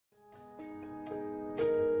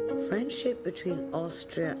friendship between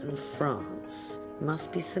Austria and France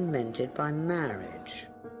must be cemented by marriage.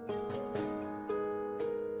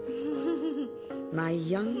 My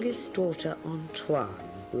youngest daughter, Antoine,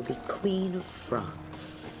 will be Queen of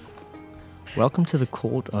France. Welcome to the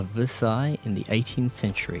court of Versailles in the 18th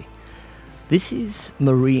century. This is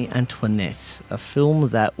Marie Antoinette, a film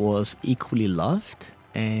that was equally loved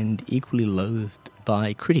and equally loathed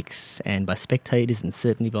by critics and by spectators and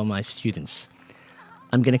certainly by my students.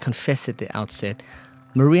 I'm going to confess at the outset,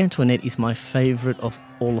 Marie Antoinette is my favourite of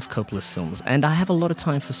all of Coppola's films, and I have a lot of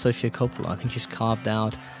time for Sofia Coppola. I think she's carved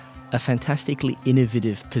out a fantastically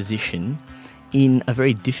innovative position in a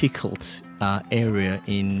very difficult area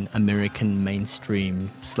in American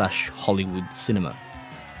mainstream / Hollywood cinema.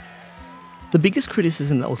 The biggest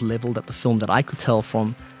criticism that was levelled at the film that I could tell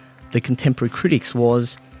from the contemporary critics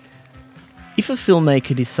was, if a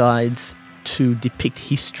filmmaker decides to depict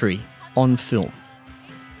history on film,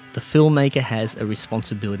 the filmmaker has a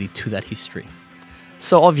responsibility to that history.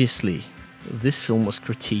 So obviously, this film was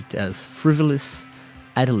critiqued as frivolous,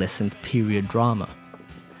 adolescent period drama.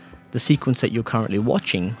 The sequence that you're currently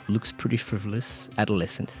watching looks pretty frivolous,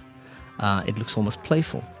 adolescent. It looks almost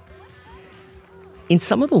playful. In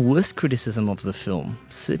some of the worst criticism of the film,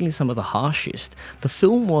 certainly some of the harshest, the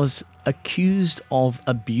film was accused of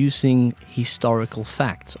abusing historical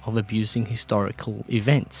fact, of abusing historical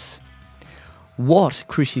events. What,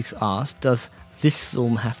 critics asked, does this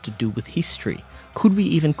film have to do with history? Could we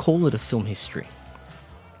even call it a film history?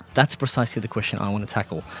 That's precisely the question I want to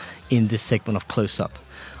tackle in this segment of Close Up.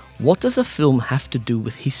 What does a film have to do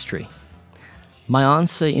with history? My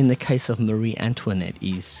answer in the case of Marie Antoinette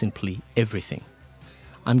is simply everything.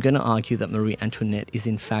 I'm going to argue that Marie Antoinette is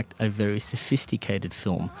in fact a very sophisticated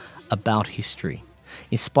film about history.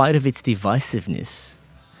 In spite of its divisiveness,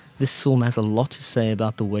 this film has a lot to say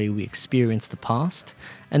about the way we experience the past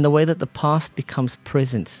and the way that the past becomes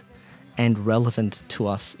present and relevant to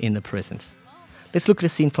us in the present. Let's look at a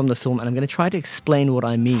scene from the film, and I'm going to try to explain what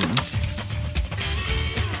I mean.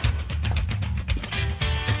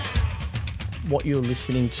 What you're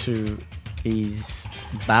listening to is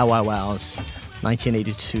Bow Wow Wow's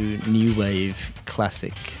 1982 new wave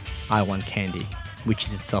classic I Want Candy, which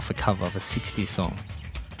is itself a cover of a 60s song.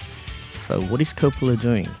 So what is Coppola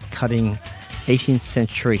doing? Cutting 18th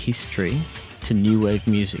century history to new wave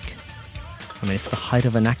music. I mean, it's the height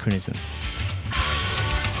of anachronism.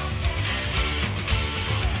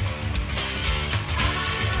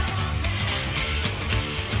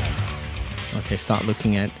 Okay, start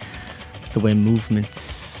looking at the way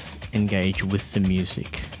movements engage with the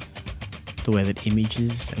music. The way that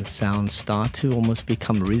images and sounds start to almost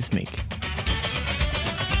become rhythmic.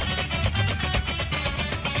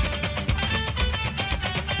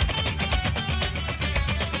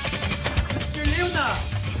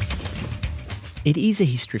 It is a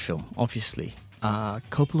history film, obviously.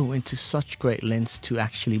 Coppola went to such great lengths to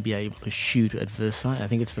actually be able to shoot at Versailles. I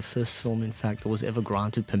think it's the first film, in fact, that was ever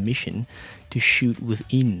granted permission to shoot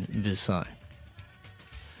within Versailles.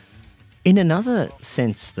 In another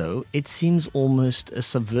sense, though, it seems almost a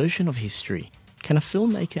subversion of history. Can a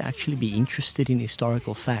filmmaker actually be interested in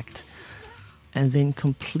historical fact and then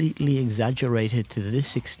completely exaggerate it to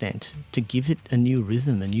this extent, to give it a new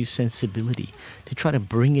rhythm, a new sensibility, to try to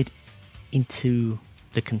bring it into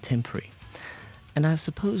the contemporary? And I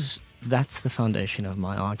suppose that's the foundation of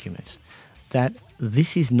my argument, that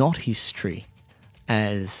this is not history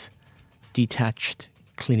as detached,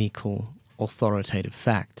 clinical, authoritative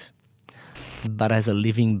fact, but as a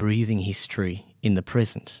living, breathing history in the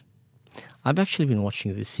present. I've actually been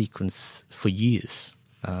watching this sequence for years.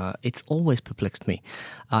 It's always perplexed me.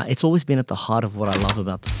 It's always been at the heart of what I love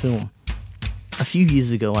about the film. A few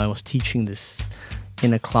years ago, I was teaching this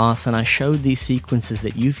in a class, and I showed these sequences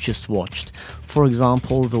that you've just watched. For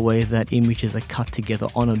example, the way that images are cut together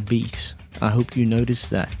on a beat. I hope you noticed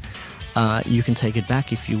that. You can take it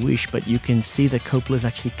back if you wish, but you can see that Coppola is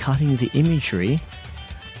actually cutting the imagery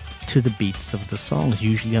to the beats of the songs,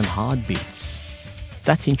 usually on hard beats.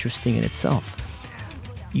 That's interesting in itself.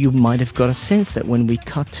 You might have got a sense that when we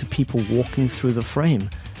cut to people walking through the frame,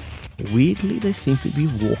 weirdly they seem to be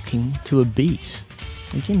walking to a beat.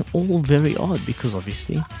 Again, all very odd, because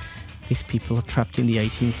obviously these people are trapped in the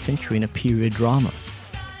 18th century in a period drama.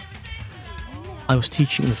 I was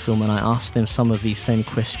teaching the film and I asked them some of these same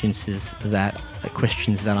questions that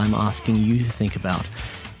I'm asking you to think about.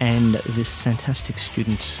 And this fantastic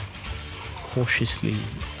student cautiously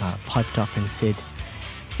piped up and said,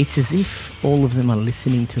 "It's as if all of them are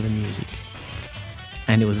listening to the music."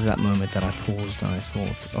 And it was at that moment that I paused and I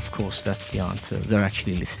thought, of course, that's the answer. They're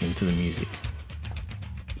actually listening to the music.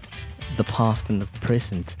 The past and the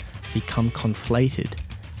present become conflated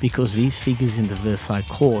because these figures in the Versailles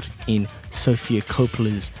court in Sofia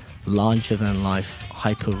Coppola's larger-than-life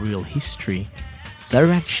hyper-real history,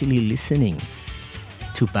 they're actually listening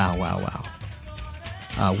to Bow Wow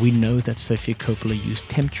Wow. We know that Sofia Coppola used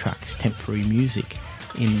temp tracks, temporary music,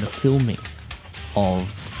 in the filming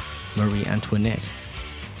of Marie Antoinette.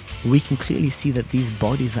 We can clearly see that these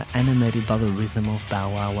bodies are animated by the rhythm of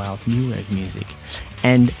Bow Wow Wow new wave music.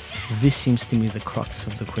 And this seems to me the crux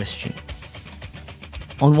of the question.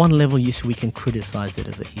 On one level, yes, we can criticize it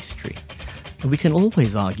as a history. We can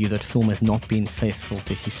always argue that film has not been faithful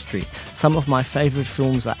to history. Some of my favorite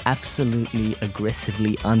films are absolutely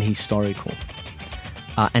aggressively unhistorical.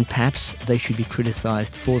 And perhaps they should be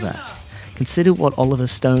criticized for that. Consider what Oliver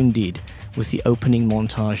Stone did with the opening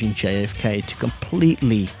montage in JFK to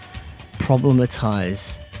completely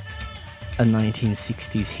problematize a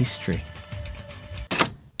 1960s history.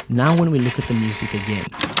 Now when we look at the music again,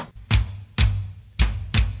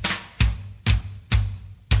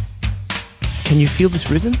 can you feel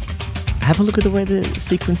this rhythm? Have a look at the way the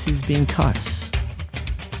sequence is being cut.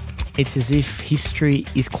 It's as if history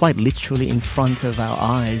is quite literally in front of our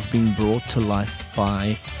eyes, being brought to life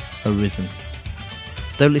by a rhythm.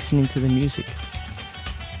 They're listening to the music.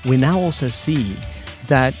 We now also see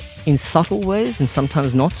that in subtle ways, and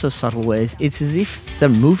sometimes not so subtle ways, it's as if they're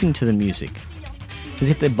moving to the music, as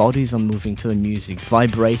if their bodies are moving to the music,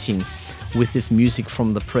 vibrating with this music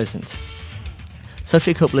from the present.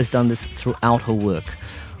 Sofia Coppola has done this throughout her work,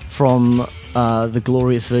 from The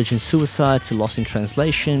Glorious Virgin Suicide to Lost in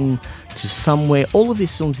Translation to Somewhere. All of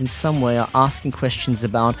these films in some way are asking questions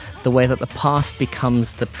about the way that the past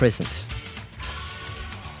becomes the present.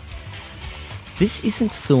 This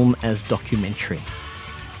isn't film as documentary.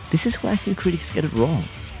 This is where I think critics get it wrong.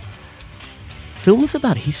 Films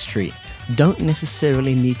about history don't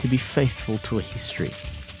necessarily need to be faithful to a history.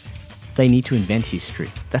 They need to invent history.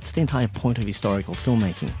 That's the entire point of historical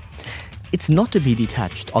filmmaking. It's not to be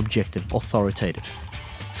detached, objective, authoritative.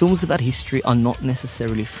 Films about history are not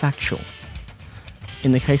necessarily factual.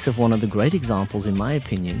 In the case of one of the great examples, in my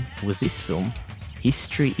opinion, with this film,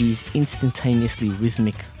 history is instantaneously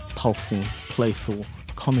rhythmic, pulsing, playful,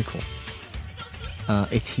 comical.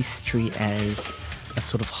 It's history as a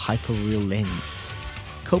sort of hyper-real lens.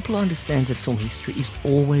 Coppola understands that film history is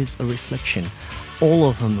always a reflection. All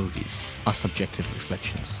of her movies are subjective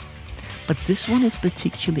reflections. But this one is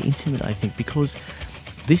particularly intimate, I think, because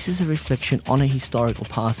this is a reflection on a historical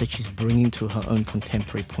past that she's bringing to her own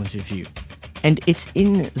contemporary point of view. And it's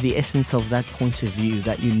in the essence of that point of view,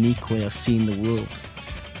 that unique way of seeing the world,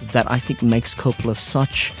 that I think makes Coppola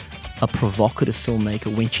such a provocative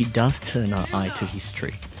filmmaker when she does turn her eye to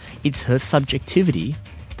history. It's her subjectivity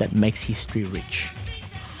that makes history rich.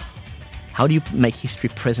 How do you make history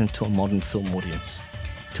present to a modern film audience?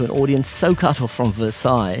 To an audience so cut off from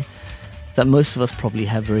Versailles that most of us probably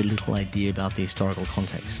have very little idea about the historical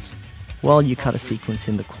context. Well, you cut a sequence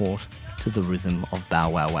in the court to the rhythm of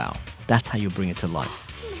Bow Wow Wow. That's how you bring it to life.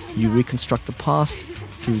 You reconstruct the past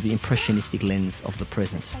through the impressionistic lens of the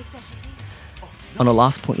present. On a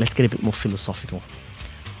last point, let's get a bit more philosophical.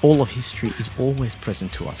 All of history is always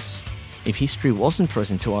present to us. If history wasn't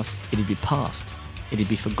present to us, it'd be past. It'd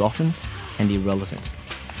be forgotten and irrelevant.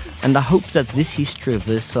 And I hope that this history of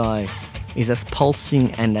Versailles is as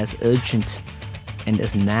pulsing and as urgent and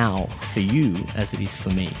as now for you as it is for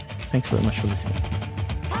me. Thanks very much for listening.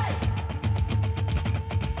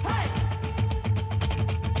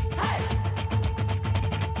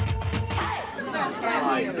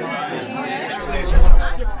 Hey!